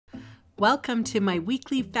Welcome to my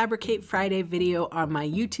weekly Fabricate Friday video on my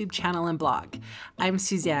YouTube channel and blog. I'm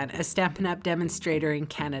Suzanne, a Stampin' Up! Demonstrator in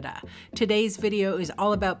Canada. Today's video is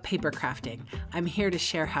all about paper crafting. I'm here to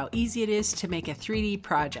share how easy it is to make a 3D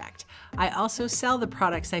project. I also sell the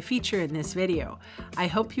products I feature in this video. I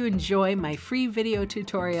hope you enjoy my free video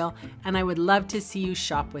tutorial, and I would love to see you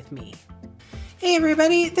shop with me. Hey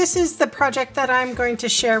everybody, this is the project that I'm going to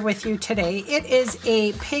share with you today. It is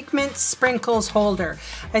a pigment sprinkles holder.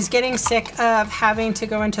 I was getting sick of having to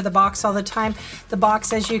go into the box all the time. The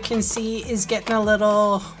box, as you can see, is getting a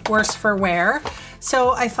little worse for wear.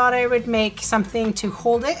 So I thought I would make something to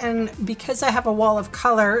hold it, and because I have a wall of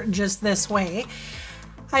color just this way,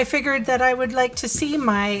 I figured that I would like to see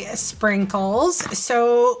my sprinkles.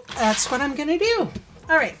 So that's what I'm gonna do.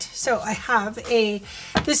 All right, so I have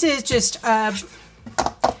this is just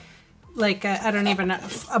like I don't even know,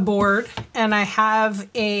 a board, and I have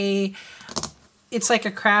it's like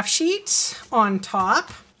a craft sheet on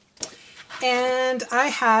top, and I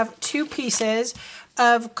have two pieces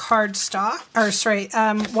of cardstock, or sorry,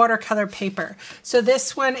 watercolor paper. So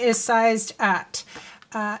this one is sized at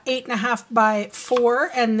 8.5 by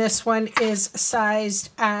 4, and this one is sized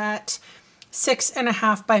at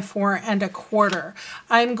 6.5 by 4.25.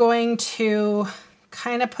 I'm going to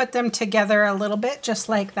kind of put them together a little bit, just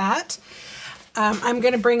like that. I'm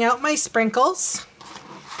going to bring out my sprinkles.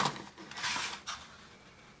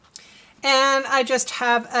 And I just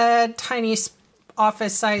have a tiny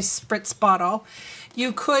office size spritz bottle.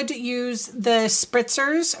 You could use the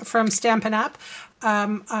spritzers from Stampin' Up.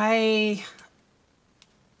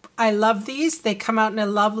 I love these. They come out in a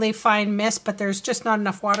lovely fine mist, but there's just not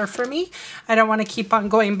enough water for me. I don't want to keep on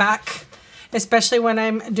going back, especially when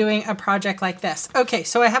I'm doing a project like this. Okay,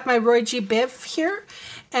 so I have my Roy G. Biv here,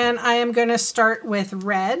 and I am going to start with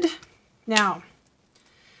red. Now,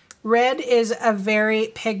 red is a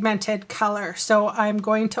very pigmented color, so I'm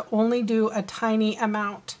going to only do a tiny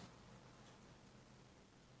amount.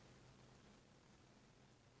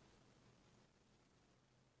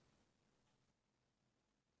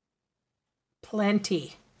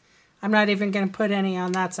 Plenty. I'm not even going to put any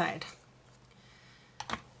on that side.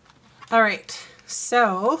 All right,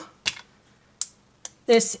 so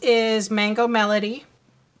this is Mango Melody.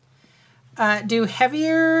 Do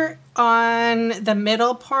heavier on the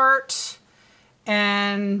middle part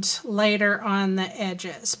and lighter on the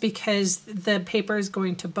edges, because the paper is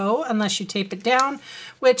going to bow unless you tape it down,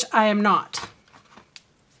 which I am not.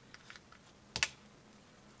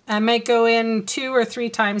 I might go in 2 or 3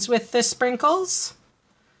 times with the sprinkles.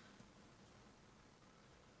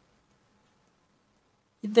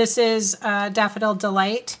 This is Daffodil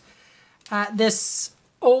Delight. This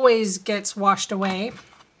always gets washed away.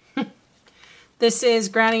 This is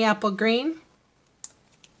Granny Apple Green.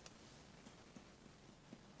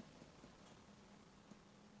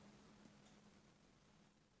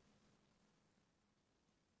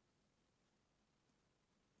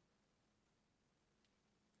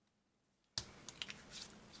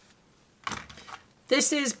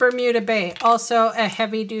 This is Bermuda Bay, also a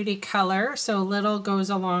heavy duty color, so little goes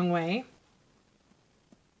a long way.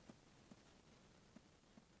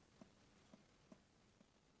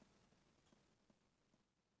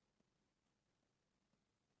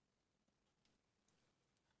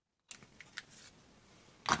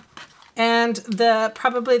 And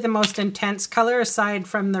probably the most intense color, aside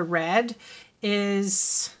from the red,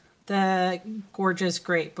 is the Gorgeous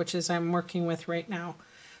Grape, which is I'm working with right now.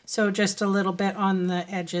 So just a little bit on the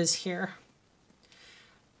edges here.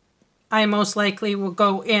 I most likely will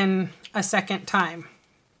go in a second time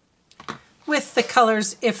with the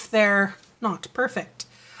colors if they're not perfect.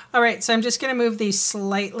 All right, so I'm just going to move these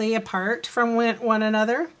slightly apart from one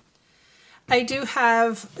another. I do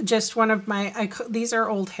have just one of my, these are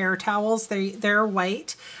old hair towels. They're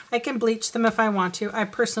white. I can bleach them if I want to. I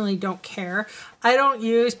personally don't care. I don't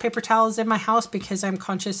use paper towels in my house because I'm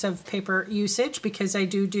conscious of paper usage, because I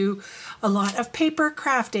do a lot of paper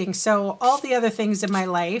crafting. So all the other things in my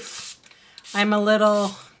life, I'm a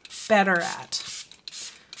little better at.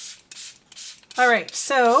 All right,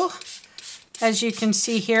 so as you can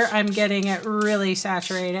see here, I'm getting it really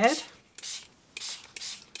saturated.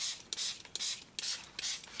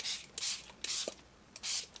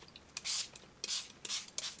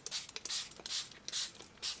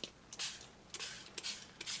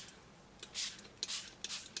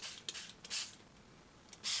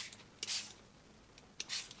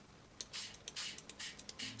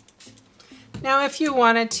 Now, if you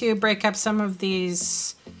wanted to break up some of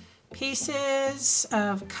these pieces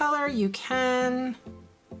of color, you can.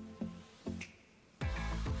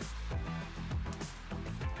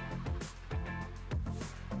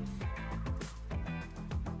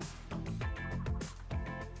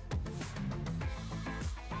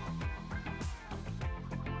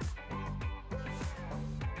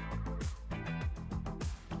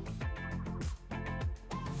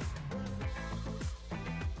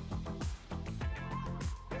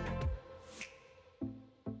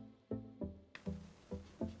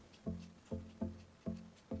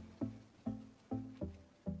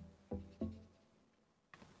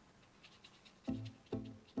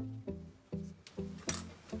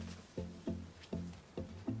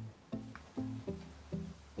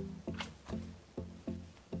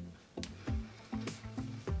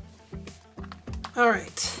 All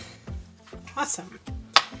right, awesome.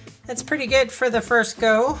 That's pretty good for the first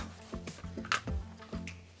go.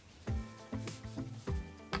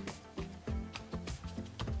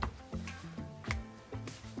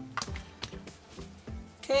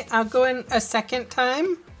 Okay, I'll go in a second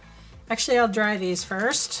time. Actually, I'll dry these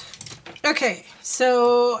first. Okay,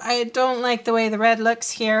 so I don't like the way the red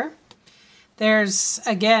looks here. There's,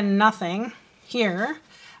 again, nothing here.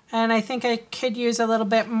 And I think I could use a little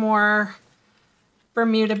bit more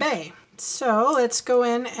Bermuda Bay. So let's go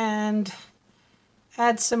in and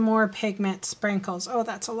add some more pigment sprinkles. Oh,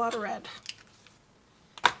 that's a lot of red.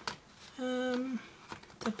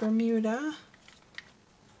 The Bermuda.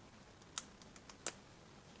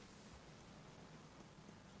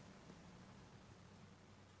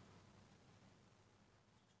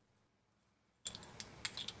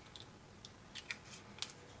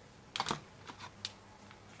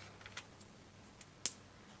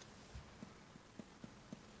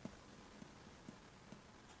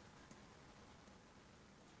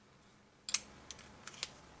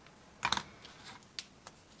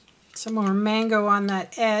 Some more mango on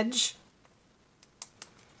that edge.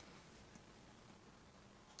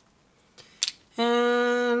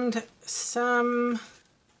 And some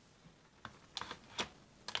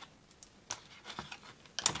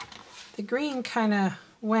the green kind of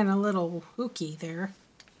went a little hooky there.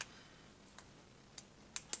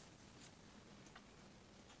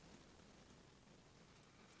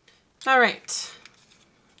 All right, let's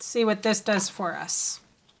see what this does for us.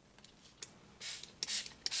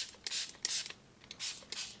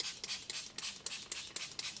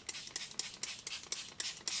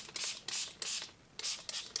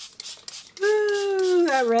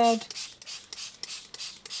 Red.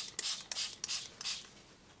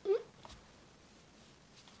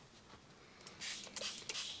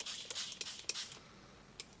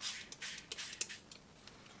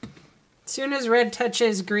 As soon as red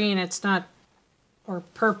touches green, it's not, or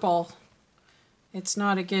purple, it's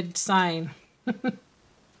not a good sign. But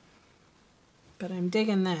I'm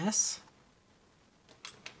digging this.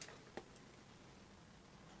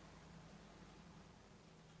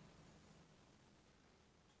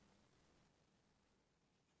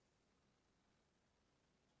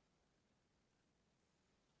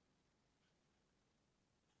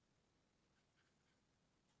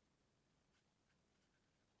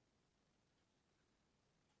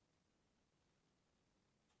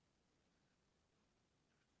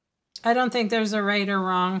 I don't think there's a right or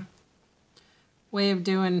wrong way of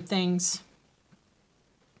doing things.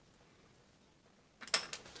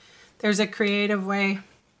 There's a creative way,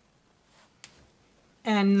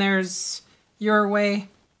 and there's your way.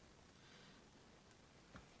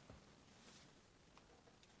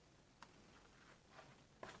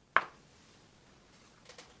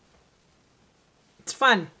 It's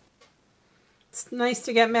fun. It's nice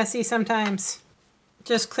to get messy sometimes.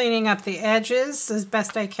 Just cleaning up the edges as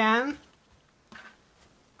best I can.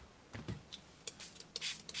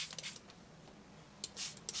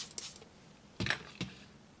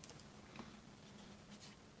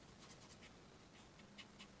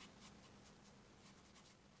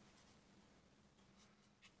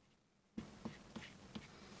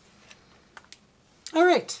 All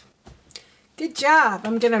right, good job.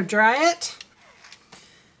 I'm gonna dry it,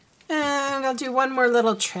 and I'll do one more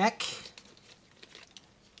little trick.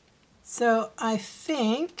 So I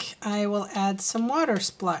think I will add some water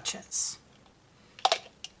splotches,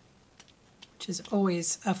 which is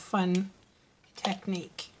always a fun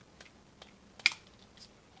technique.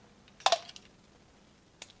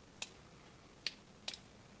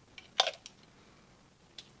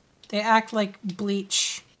 They act like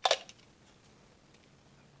bleach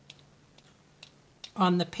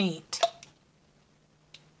on the paint.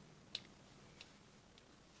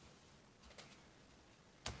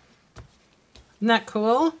 Isn't that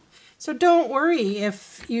cool? So don't worry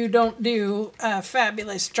if you don't do a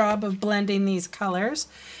fabulous job of blending these colors,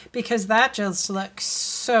 because that just looks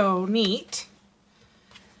so neat.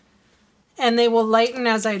 And they will lighten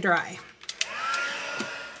as I dry.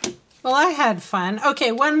 Well, I had fun.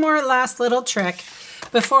 Okay, one more last little trick.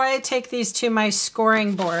 Before I take these to my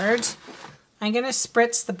scoring board, I'm going to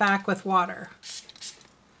spritz the back with water.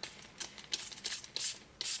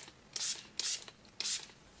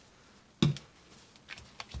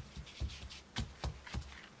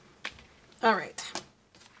 All right,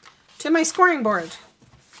 to my scoring board.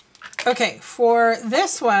 Okay, for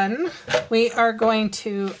this one, we are going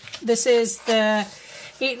to, this is the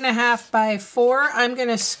 8.5 by 4. I'm going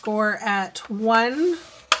to score at 1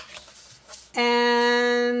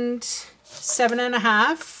 and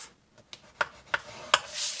 7.5.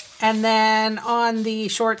 And then on the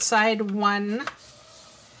short side, 1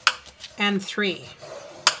 and 3.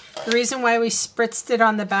 The reason why we spritzed it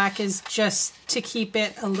on the back is just to keep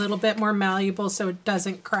it a little bit more malleable so it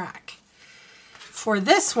doesn't crack. For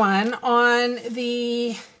this one, on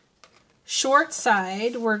the short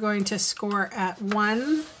side, we're going to score at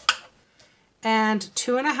 1 and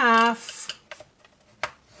 2.5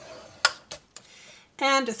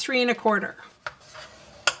 and 3 1/4.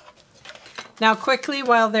 Now quickly,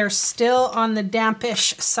 while they're still on the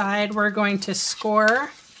dampish side, we're going to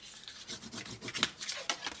score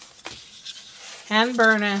and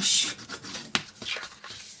burnish.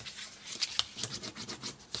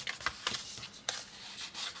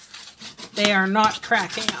 They are not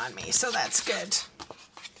cracking on me, so that's good.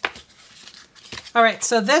 All right,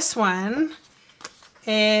 so this one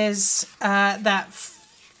is that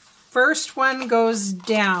first one goes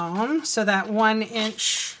down, so that 1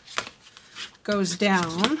 inch goes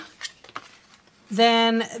down.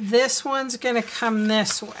 Then this one's going to come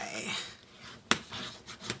this way.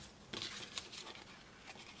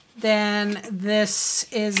 Then this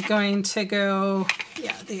is going to go,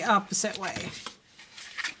 yeah, the opposite way.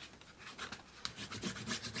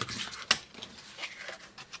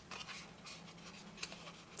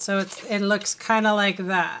 So it looks kind of like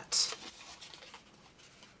that.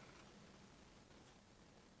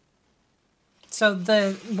 So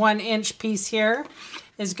the 1 inch piece here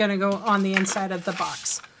is going to go on the inside of the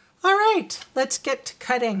box. All right, let's get to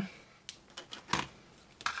cutting.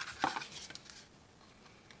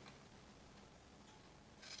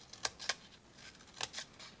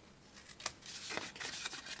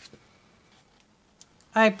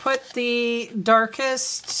 I put the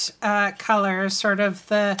darkest color, sort of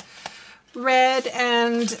the red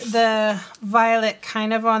and the violet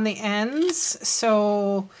kind of on the ends.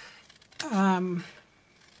 So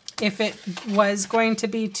if it was going to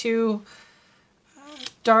be too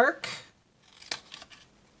dark,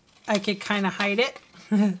 I could kind of hide it.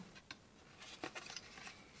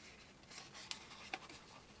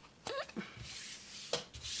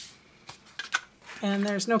 And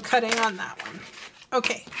there's no cutting on that one.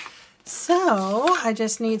 Okay, so I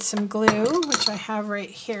just need some glue, which I have right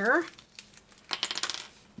here.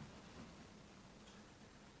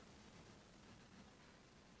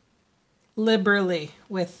 Liberally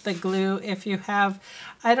with the glue if you have.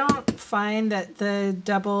 I don't find that the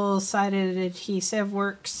double-sided adhesive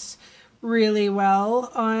works really well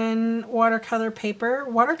on watercolor paper.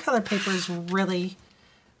 Watercolor paper is really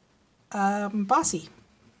bossy.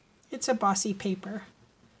 It's a bossy paper.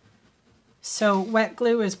 So wet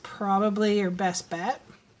glue is probably your best bet.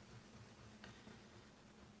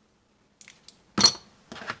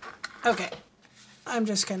 Okay, I'm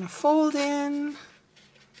just gonna fold in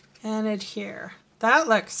and adhere. That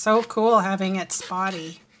looks so cool having it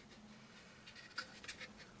spotty.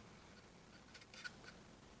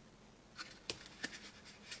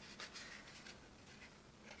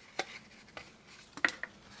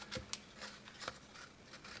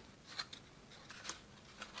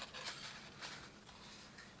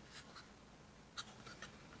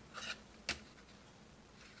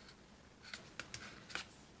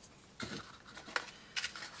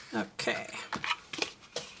 Okay,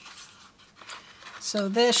 so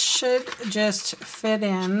this should just fit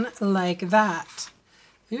in like that.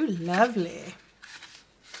 Ooh, lovely.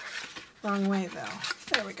 Wrong way though.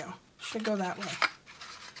 There we go. Should go that way.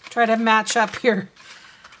 Try to match up here.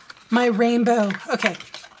 My rainbow. Okay,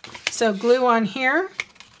 so glue on here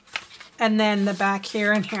and then the back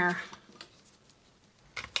here and here.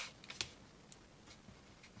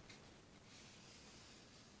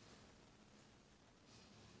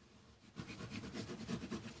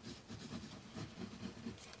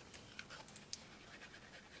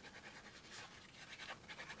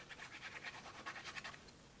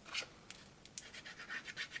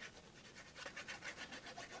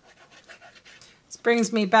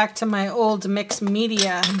 Brings me back to my old mixed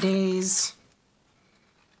media days.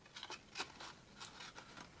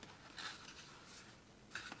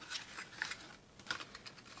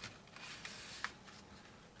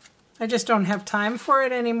 I just don't have time for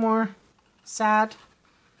it anymore. Sad.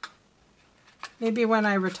 Maybe when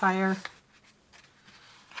I retire.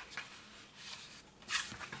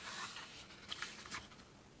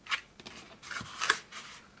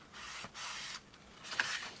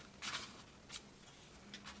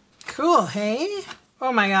 Cool, hey?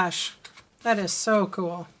 Oh my gosh, that is so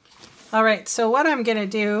cool. All right, so what I'm gonna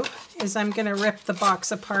do is I'm gonna rip the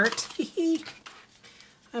box apart.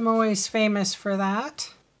 I'm always famous for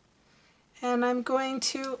that. And I'm going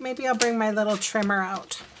to, maybe I'll bring my little trimmer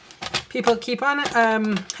out. People keep on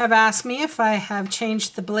have asked me if I have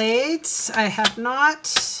changed the blades. I have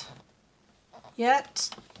not yet.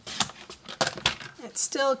 It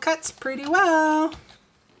still cuts pretty well.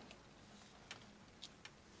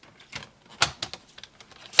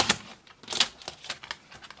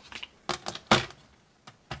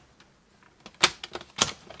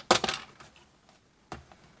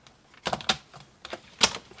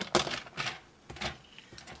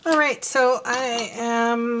 All right, so I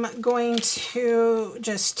am going to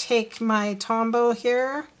just take my Tombow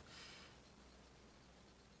here.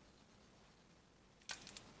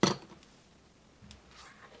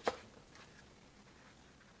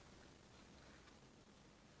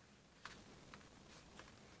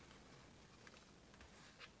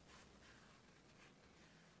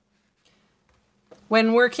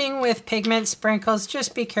 When working with pigment sprinkles,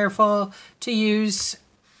 just be careful to use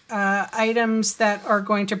items that are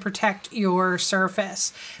going to protect your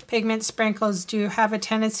surface. Pigment sprinkles do have a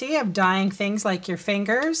tendency of dyeing things like your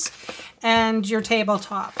fingers and your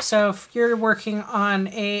tabletop. So if you're working on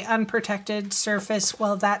a unprotected surface,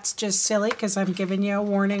 well, that's just silly because I'm giving you a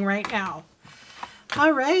warning right now.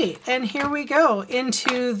 All right, and here we go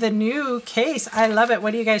into the new case. I love it.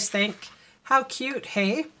 What do you guys think? How cute,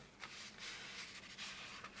 hey?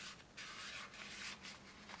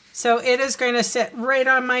 So it is going to sit right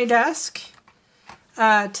on my desk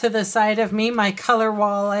to the side of me, my color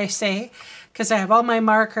wall, I say, because I have all my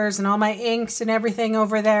markers and all my inks and everything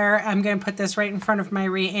over there. I'm going to put this right in front of my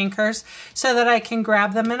re-inkers so that I can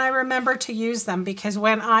grab them and I remember to use them, because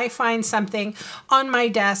when I find something on my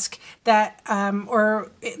desk that,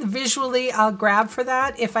 or visually I'll grab for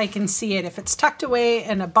that if I can see it. If it's tucked away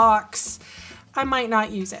in a box, I might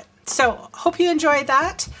not use it. So, hope you enjoyed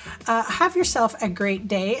that. Have yourself a great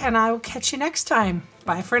day, and I will catch you next time.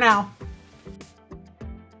 Bye for now.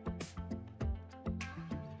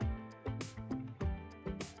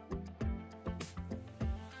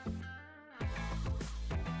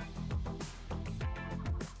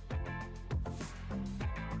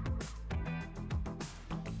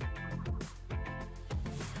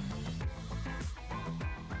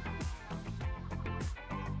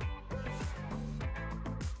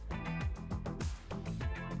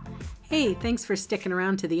 Hey, thanks for sticking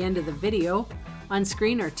around to the end of the video. On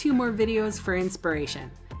screen are 2 more videos for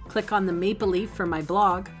inspiration. Click on the maple leaf for my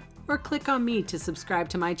blog, or click on me to subscribe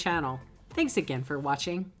to my channel. Thanks again for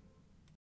watching.